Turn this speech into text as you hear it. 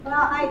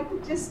Well, I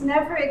just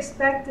never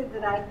expected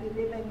that I'd be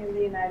living in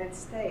the United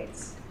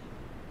States.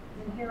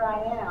 And here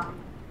I am.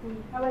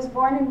 I was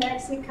born in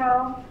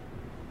Mexico.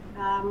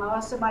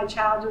 Most of my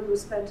childhood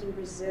was spent in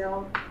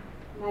Brazil.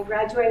 And I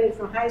graduated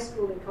from high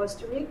school in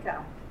Costa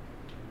Rica.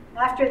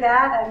 After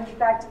that, I moved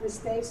back to the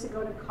States to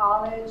go to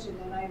college, and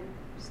then I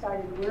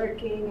started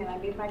working, and I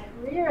made my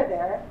career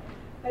there.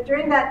 But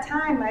during that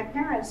time, my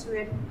parents, who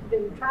had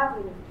been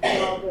traveling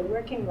all their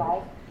working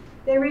life,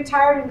 they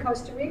retired in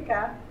Costa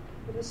Rica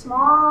with a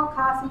small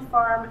coffee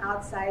farm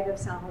outside of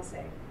San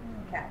Jose,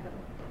 capital.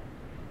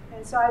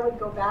 And so I would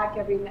go back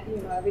every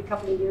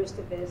couple of years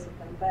to visit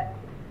them. But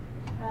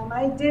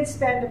I did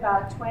spend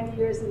about 20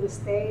 years in the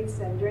States,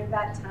 and during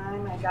that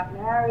time I got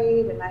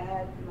married, and I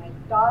had my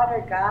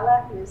daughter,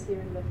 Gala, who is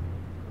here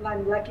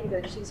I'm lucky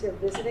that she's here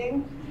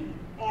visiting.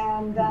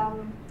 And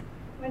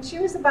when she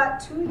was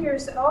about 2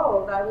 years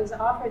old, I was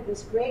offered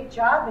this great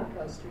job in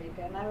Costa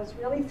Rica, and I was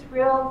really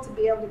thrilled to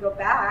be able to go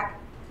back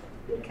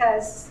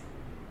because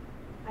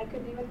I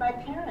could be with my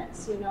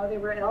parents. You know, they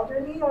were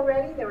elderly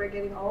already, they were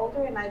getting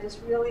older, and I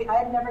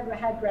had never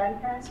had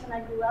grandparents when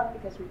I grew up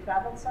because we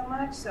traveled so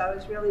much, so I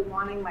was really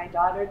wanting my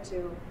daughter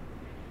to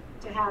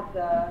have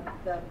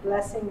the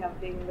blessing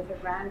of being with her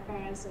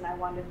grandparents, and I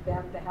wanted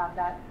them to have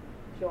that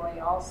joy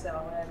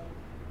also. And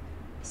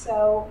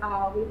so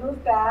we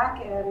moved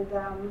back, and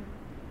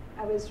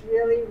I was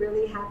really,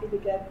 really happy to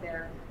get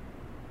there,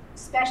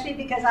 especially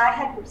because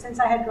since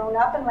I had grown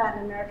up in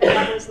Latin America,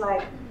 that was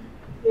like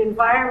the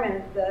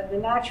environment, the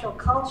natural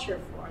culture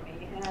for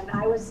me. And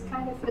I was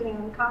kind of feeling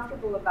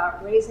uncomfortable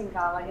about raising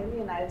Gala in the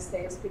United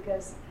States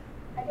because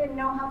I didn't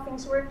know how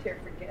things worked here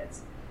for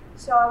kids.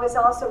 So I was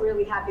also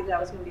really happy that I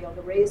was going to be able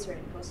to raise her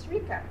in Costa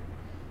Rica.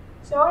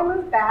 So I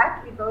moved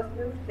back, we both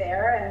moved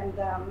there,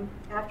 and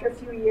after a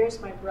few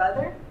years, my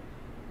brother,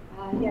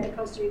 he had a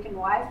Costa Rican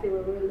wife, we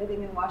were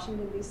living in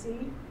Washington,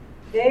 D.C.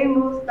 They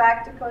moved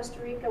back to Costa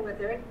Rica with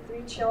their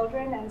 3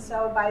 children, and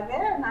so by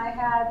then I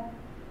had,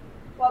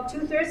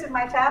 2/3 of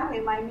my family,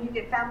 my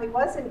immediate family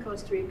was in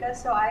Costa Rica,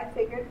 so I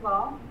figured,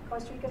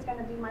 Costa Rica is going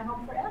to be my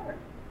home forever.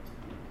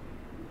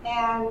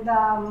 And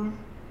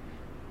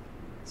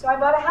so I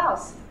bought a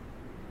house.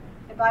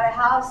 It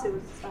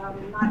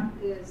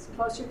was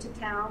closer to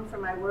town for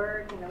my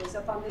work, and it was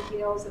up on the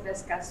hills of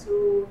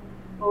Escazú,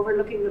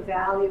 overlooking the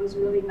valley. It was a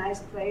really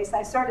nice place.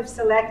 I sort of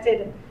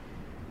selected,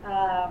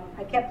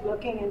 I kept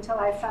looking until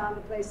I found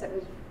a place that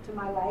was to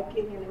my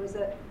liking, and it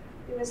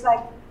was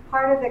like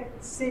part of the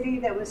city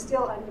that was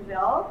still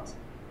undeveloped.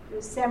 It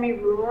was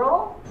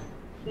semi-rural.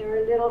 There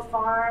were little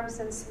farms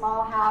and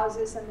small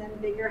houses and then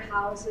bigger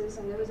houses,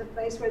 and there was a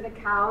place where the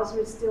cows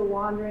were still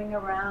wandering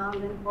around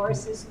and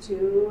horses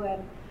too,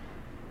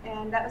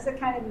 and that was the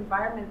kind of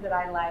environment that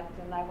I liked,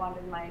 and I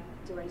wanted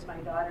to raise my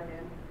daughter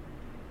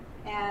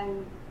in.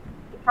 And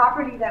the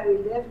property that we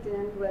lived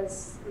in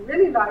was a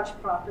really large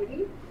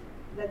property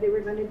that they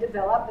were going to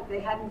develop, but they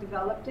hadn't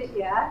developed it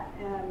yet,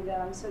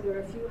 and so there were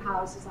a few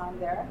houses on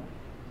there.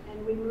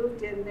 And we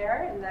moved in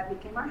there, and that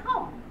became our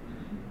home.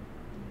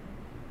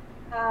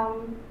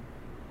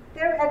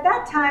 At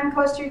that time,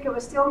 Costa Rica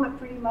was still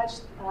pretty much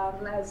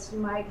as you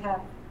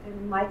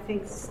might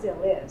think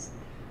still is.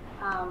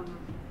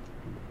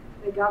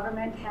 The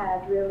government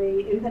had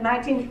really, in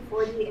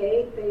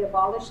 1948, they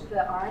abolished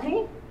the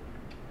army,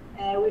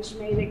 which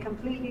made it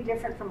completely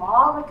different from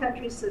all the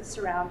countries that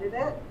surrounded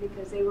it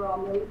because they were all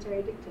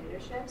military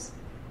dictatorships.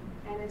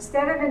 And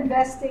instead of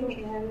investing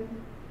in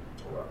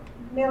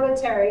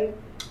military,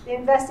 they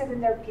invested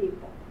in their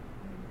people.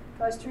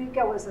 Costa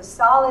Rica was a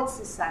solid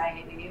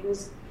society.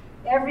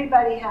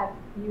 Everybody had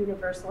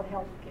universal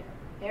health care.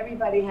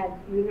 Everybody had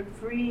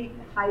free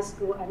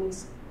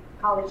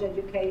college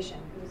education.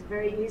 It was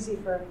very easy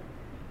for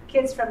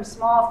kids from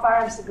small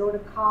farms to go to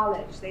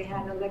college. They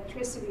had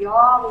electricity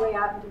all the way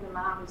out into the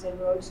mountains and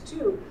roads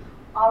too.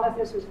 All of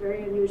this was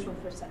very unusual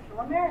for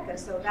Central America,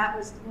 so that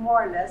was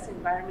more or less the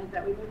environment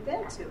that we moved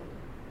into.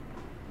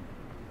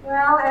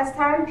 Well, as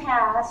time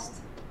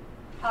passed,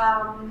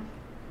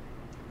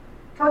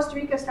 Costa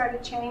Rica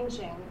started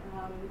changing.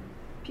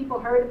 People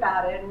heard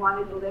about it and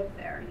wanted to live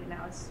there. You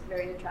know, it's a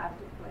very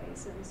attractive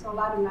place. And so a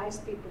lot of nice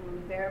people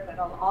moved there, but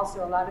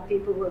also a lot of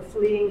people who were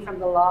fleeing from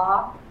the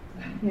law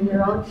in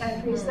their own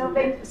countries. So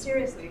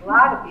seriously, a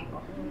lot of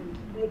people.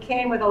 They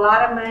came with a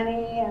lot of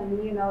money,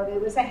 and you know, it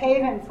was a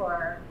haven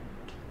for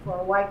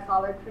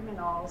white-collar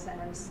criminals,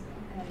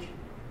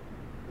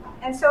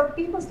 and so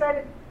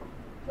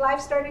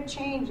life started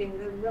changing.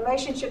 The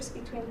relationships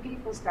between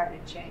people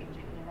started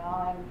changing, you know,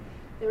 and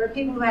there were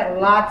people who had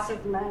lots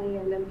of money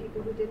and then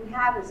people who didn't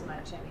have as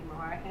much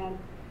anymore. And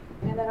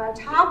then on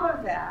top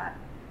of that,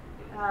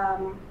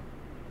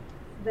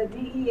 the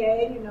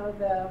DEA, you know,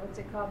 what's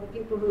it called, the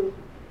people who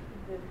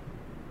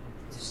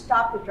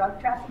stop the drug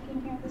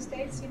trafficking here in the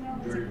States, you know,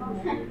 what's it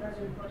called?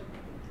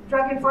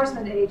 Drug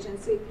Enforcement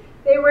Agency.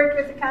 They worked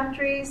with the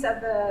countries of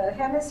the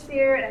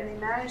hemisphere, and they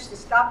managed to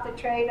stop the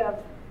trade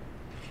of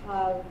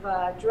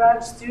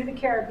drugs through the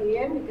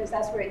Caribbean, because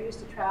that's where it used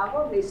to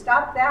travel. They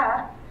stopped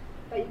that,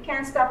 but you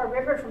can't stop a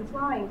river from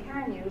flowing,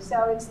 can you?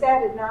 So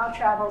instead, it now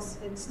travels,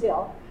 and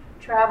still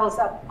travels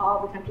up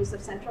all the countries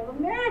of Central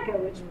America,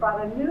 which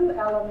brought a new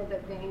element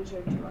of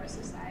danger to our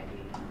society.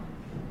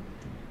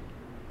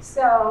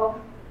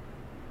 So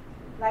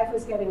life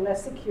was getting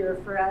less secure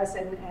for us,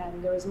 and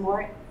there was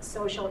more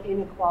social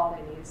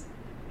inequalities.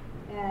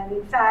 And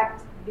in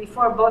fact,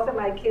 before both of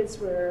my kids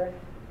were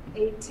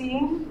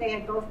 18, they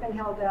had both been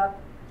held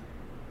up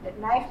at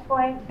knife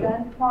point,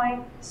 gun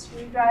point,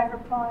 screwdriver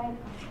point,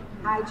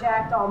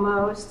 hijacked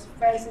almost.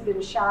 Friends had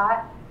been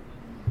shot.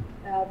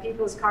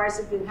 People's cars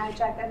had been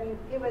hijacked. I mean,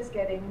 it was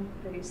getting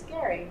pretty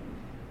scary.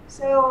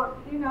 So,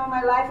 you know,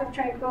 my life of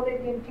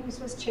tranquility and peace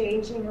was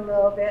changing a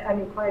little bit, I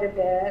mean, quite a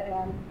bit.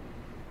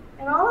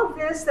 And all of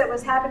this that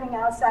was happening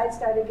outside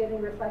started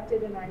getting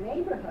reflected in our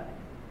neighborhood.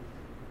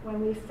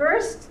 When we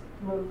first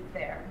moved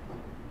there,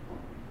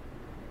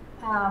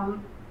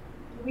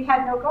 we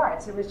had no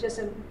guards. It was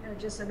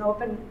just an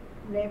open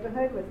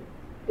neighborhood with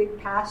big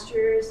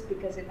pastures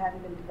because it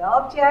hadn't been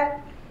developed yet,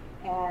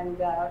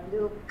 and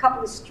a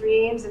couple of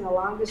streams, and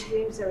along the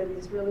streams there were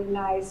these really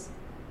nice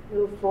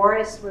little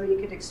forests where you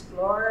could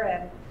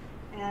explore.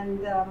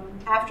 And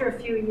after a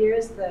few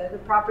years, the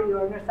property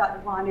owner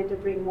wanted to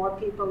bring more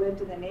people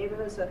into the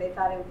neighborhood, so they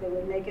thought they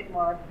would make it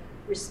more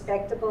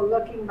respectable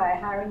looking by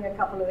hiring a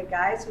couple of the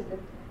guys who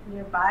lived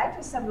nearby,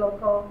 just some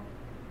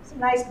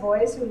nice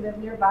boys who lived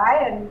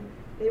nearby, and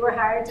they were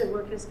hired to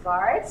work as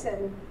guards.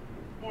 And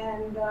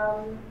one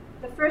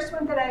of the first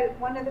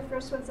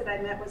ones that I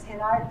met was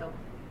Gerardo.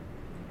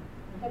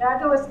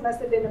 Gerardo must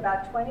have been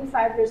about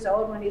 25 years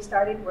old when he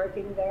started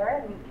working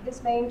there, and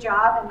his main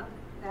job, and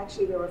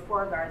actually there were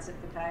 4 guards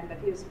at the time, but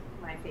he was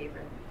my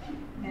favorite.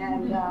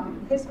 And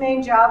his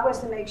main job was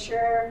to make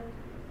sure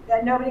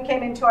that nobody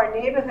came into our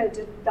neighborhood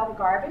to dump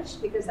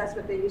garbage, because that's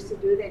what they used to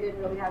do. They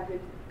didn't really have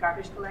good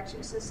garbage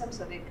collection system,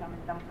 so they'd come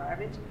and dump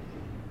garbage.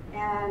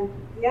 And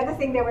the other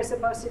thing they were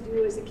supposed to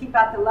do is to keep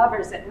out the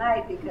lovers at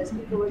night, because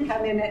people would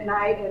come in at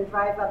night and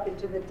drive up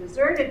into the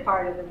deserted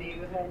part of the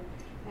neighborhood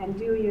and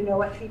do, you know,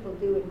 what people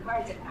do in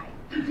cars at night.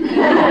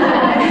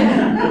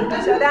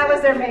 So that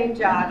was their main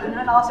job, and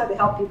then also to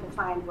help people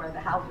find where the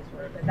houses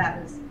were, but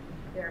that was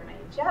their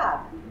main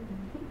job.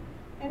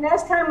 And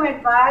as time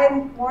went by,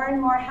 more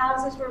and more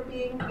houses were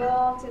being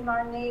built in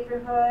our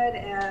neighborhood,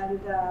 and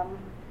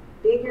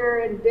bigger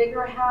and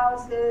bigger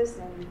houses,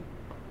 and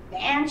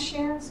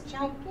mansions,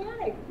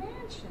 gigantic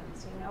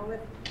mansions, you know,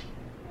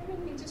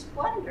 you just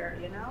wonder,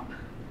 you know,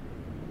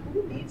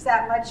 who needs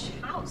that much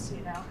house,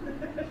 you know,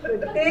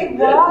 with big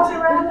walls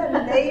around them,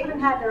 and they even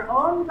had their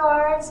own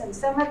guards, and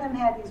some of them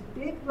had these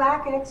big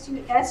black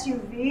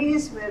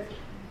SUVs with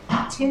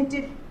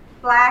tinted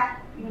black,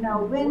 you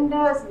know,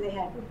 windows, and they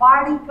had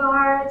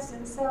bodyguards,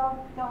 and so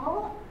the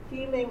whole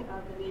feeling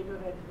of the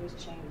neighborhood was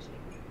changing.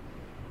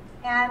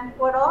 And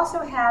what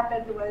also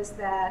happened was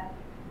that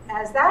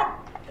as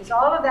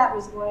all of that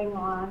was going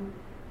on,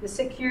 the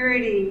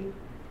security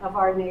of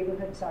our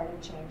neighborhood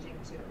started changing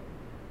too.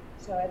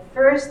 So at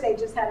first they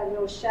just had a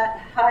little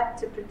hut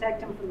to protect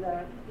them from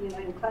the, you know,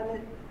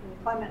 inclement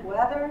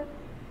weather,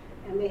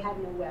 and they had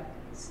no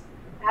weapons.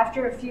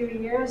 After a few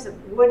years, a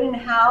wooden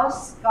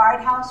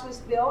guardhouse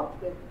was built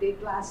with big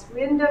glass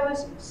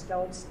windows and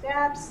cement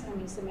steps,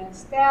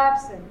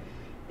 and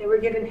they were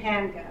given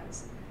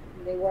handguns.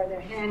 And they wore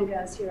their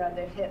handguns here on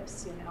their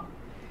hips, you know.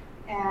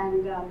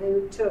 And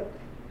they took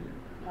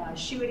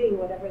shooting,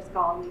 whatever it's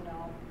called, you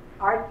know,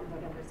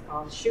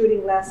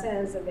 shooting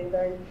lessons, and they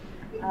learned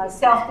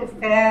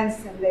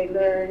self-defense, and they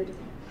learned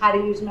how to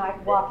use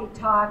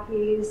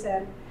walkie-talkies.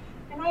 And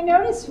I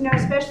noticed, you know,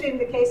 especially in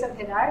the case of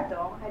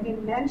Gerardo, I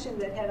didn't mention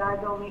that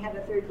Gerardo only had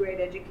a 3rd grade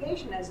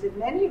education, as did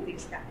many of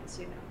these guys,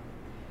 you know.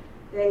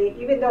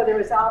 Even though there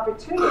was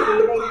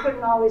opportunity, they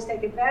couldn't always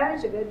take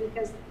advantage of it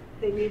because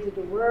they needed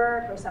to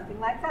work or something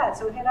like that.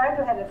 So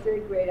Gerardo had a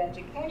 3rd grade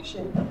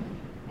education.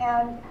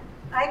 And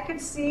I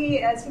could see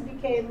as he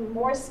became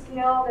more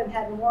skilled and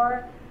had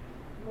more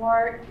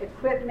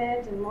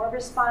equipment and more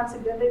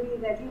responsibility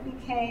that he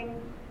became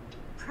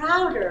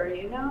prouder,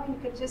 you know. You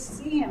could just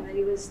see him, that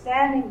he was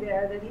standing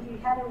there, that he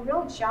had a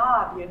real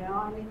job, you know.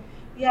 I mean,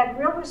 he had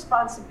real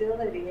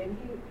responsibility, and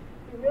he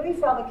really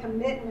felt a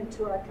commitment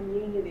to our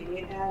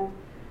community. And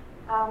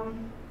I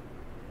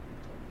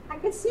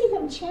could see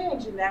him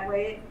change in that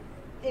way,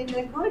 in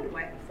a good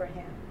way for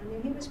him. I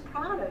mean, he was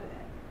proud of it.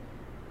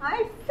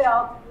 I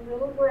felt a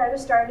little worried. I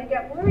was starting to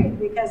get worried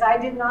because I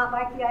did not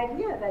like the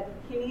idea that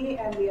he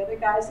and the other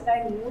guys that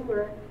I knew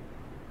were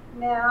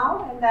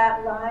now in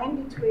that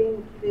line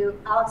between the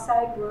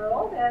outside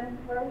world and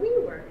where we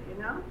were, you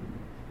know.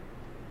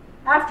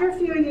 After a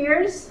few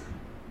years,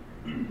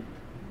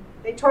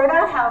 they tore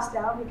that house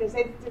down because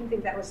they didn't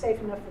think that was safe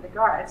enough for the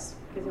guards,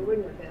 because it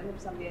wouldn't have been if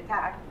somebody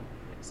attacked.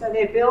 So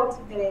they built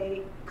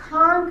a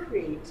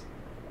concrete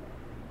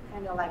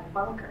kind of like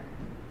bunker.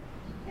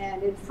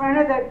 And in front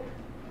of the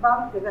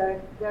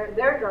bunker,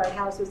 their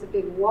guardhouse was a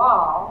big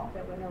wall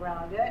that went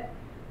around it.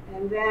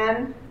 And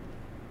then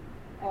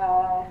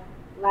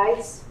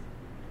lights,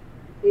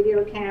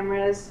 video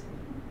cameras,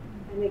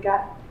 and they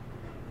got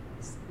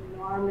this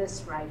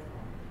enormous rifle.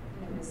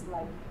 And it was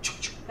like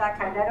that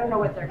kind. I don't know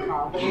what they're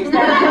called. But it was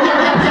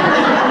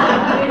that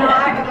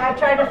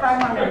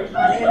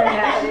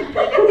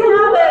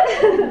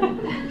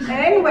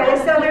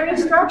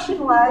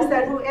instruction was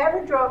that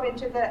whoever drove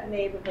into that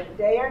neighborhood,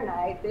 day or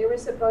night, they were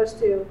supposed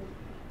to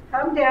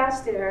come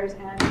downstairs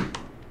and,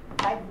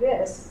 like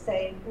this,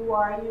 say, who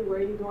are you, where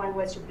are you going,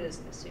 what's your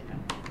business, you know.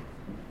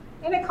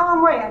 In a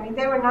calm way. I mean,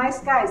 they were nice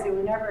guys. They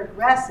were never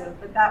aggressive,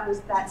 but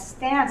that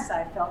stance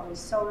I felt was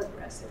so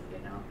aggressive, you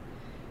know.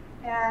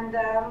 And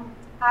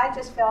I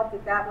just felt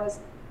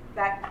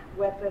that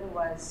weapon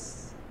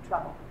was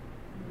trouble.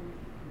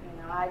 You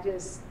know,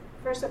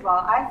 first of all,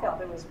 I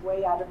felt it was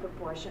way out of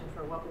proportion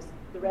for what was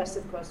the rest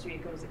of Costa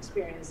Rica was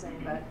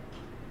experiencing, but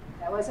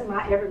that wasn't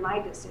ever my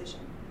decision.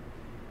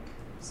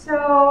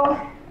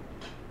 So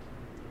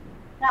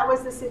that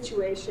was the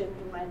situation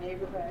in my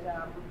neighborhood,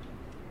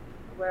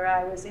 where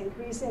I was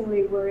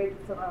increasingly worried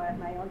for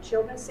my own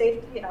children's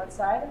safety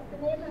outside of the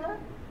neighborhood,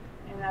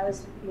 and I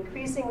was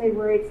increasingly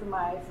worried for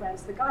my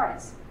friends, the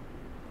guards.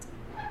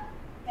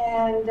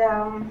 And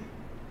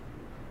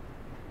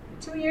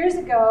 2 years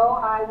ago,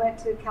 I went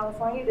to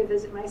California to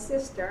visit my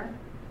sister,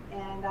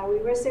 and we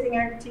were sitting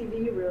in her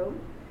TV room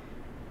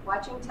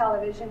watching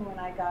television when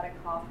I got a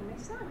call from my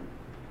son.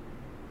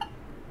 And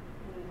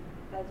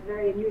that's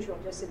very unusual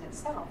just in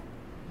itself.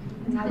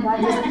 And I got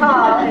this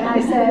call,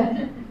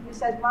 and he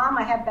said, Mom,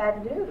 I have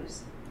bad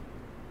news.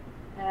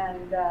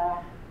 And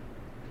I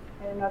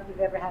don't know if you've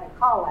ever had a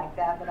call like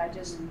that, but I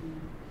just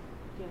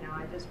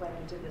went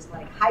into this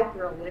like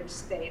hyper-alert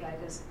state.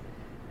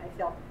 I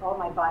felt all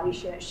my body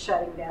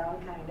shutting down,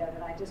 kind of,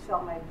 and I just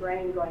felt my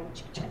brain going,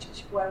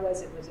 what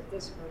was it? Was it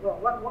this or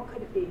what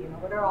could it be? You know,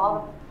 what are all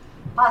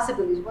the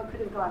possibilities? What could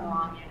have gone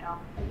wrong? You know.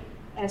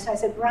 And so I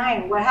said,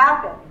 Brian, what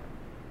happened?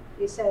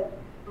 He said,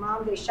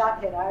 Mom, they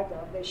shot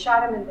Gerardo. They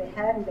shot him in the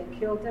head and they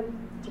killed him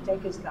to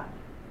take his gun.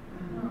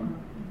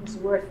 It was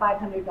worth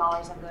 $500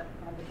 on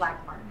the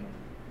black market.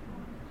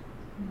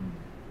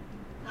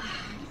 I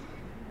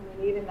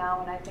mean, even now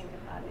when I think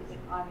about it,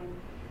 I mean,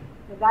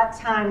 at that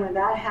time when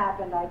that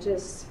happened,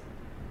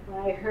 when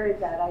I heard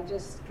that, I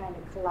just kind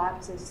of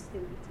collapsed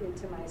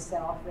into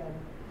myself, and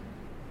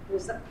it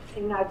was,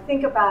 you know, I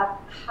think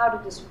about how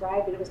to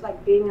describe it. It was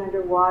like being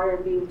underwater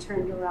and being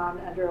turned around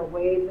under a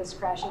wave that's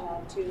crashing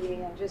onto me,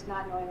 and just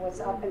not knowing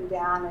what's up and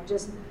down, and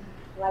just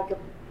like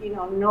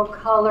no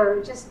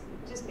color, just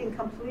being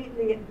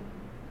completely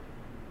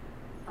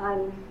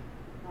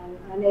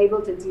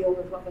unable to deal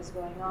with what was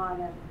going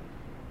on,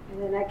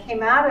 and then I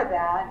came out of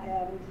that,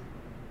 and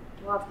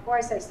well, of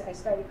course, I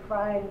started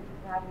crying,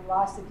 having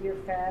lost a dear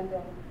friend,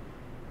 and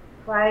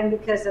crying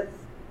because of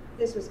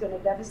this was going to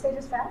devastate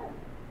his family.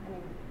 I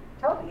mean,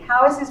 totally.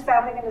 How is his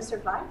family going to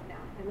survive now?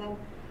 And then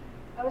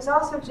I was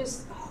also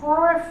just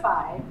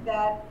horrified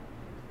that,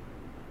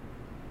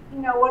 you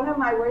know, one of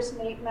my worst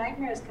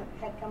nightmares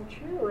had come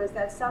true, is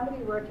that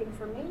somebody working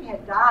for me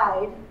had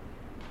died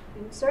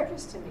in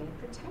service to me,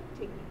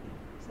 protecting me.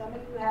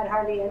 Somebody who had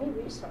hardly any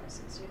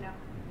resources, you know.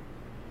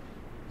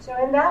 So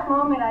in that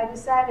moment, I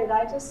decided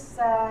I wasn't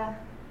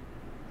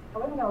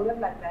going to live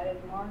like that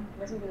anymore. I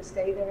wasn't going to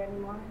stay there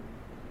anymore.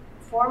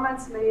 4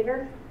 months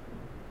later,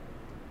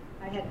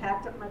 I had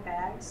packed up my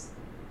bags.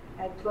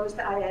 I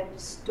had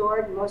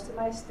stored most of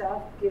my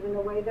stuff, given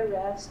away the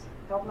rest,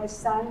 helped my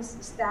son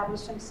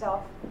establish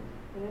himself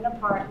in an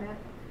apartment,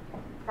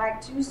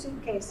 packed 2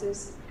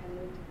 suitcases, and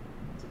moved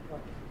to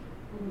Portland.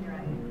 And here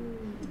I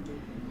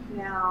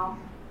am.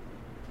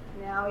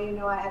 Now, you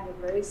know, I have a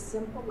very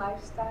simple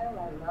lifestyle.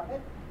 I love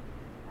it.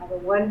 I have a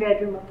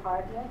 1-bedroom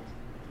apartment.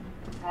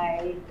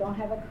 I don't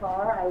have a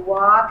car. I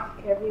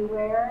walk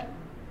everywhere.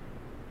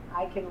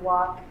 I can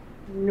walk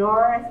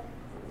north,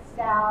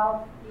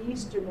 south,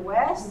 east, and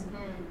west,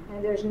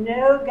 and there's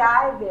no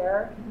guy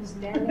there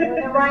standing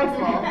with a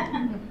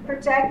rifle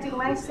protecting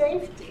my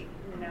safety,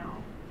 you know.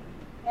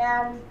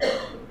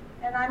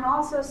 And I'm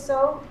also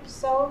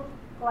so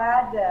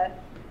glad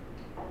that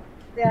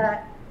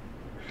I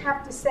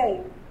have to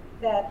say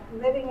that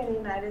living in the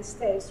United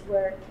States,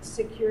 where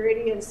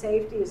security and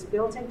safety is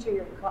built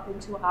into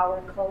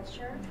our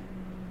culture,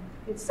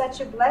 it's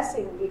such a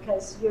blessing,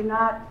 because you're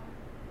not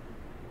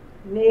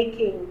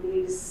making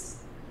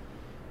these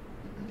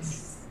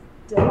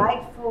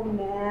delightful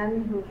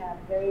men who have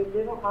very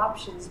little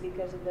options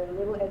because of their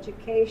little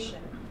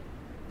education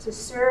to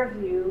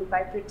serve you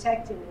by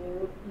protecting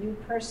you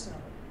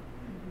personally.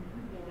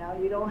 You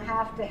know, you don't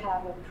have to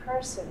have a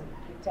person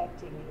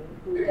protecting you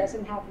who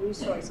doesn't have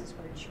resources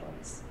for a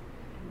choice.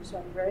 So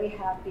I'm very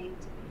happy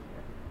to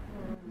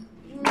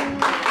be here.